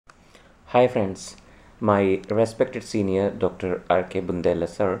Hi friends, my respected senior Dr. R.K. Bundela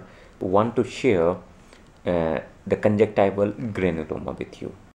sir want to share the conjunctival granuloma with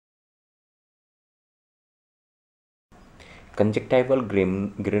you. Conjunctival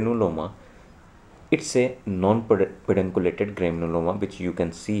granuloma, it's a non-pedunculated granuloma which you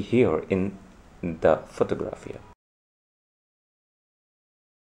can see here in the photograph here.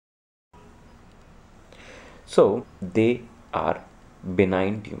 So they are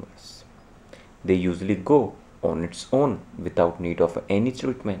benign tumors. They usually go on its own without need of any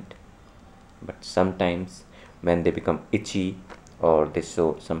treatment. But sometimes when they become itchy or they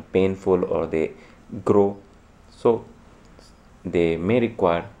show some painful or they grow, so they may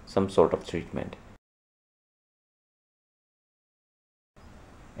require some sort of treatment.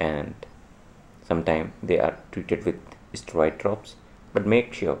 And sometimes they are treated with steroid drops, but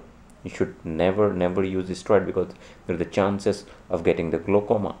make sure you should never use steroid because there are the chances of getting the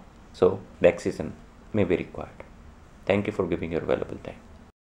glaucoma, so the excision may be required. Thank you for giving your valuable time.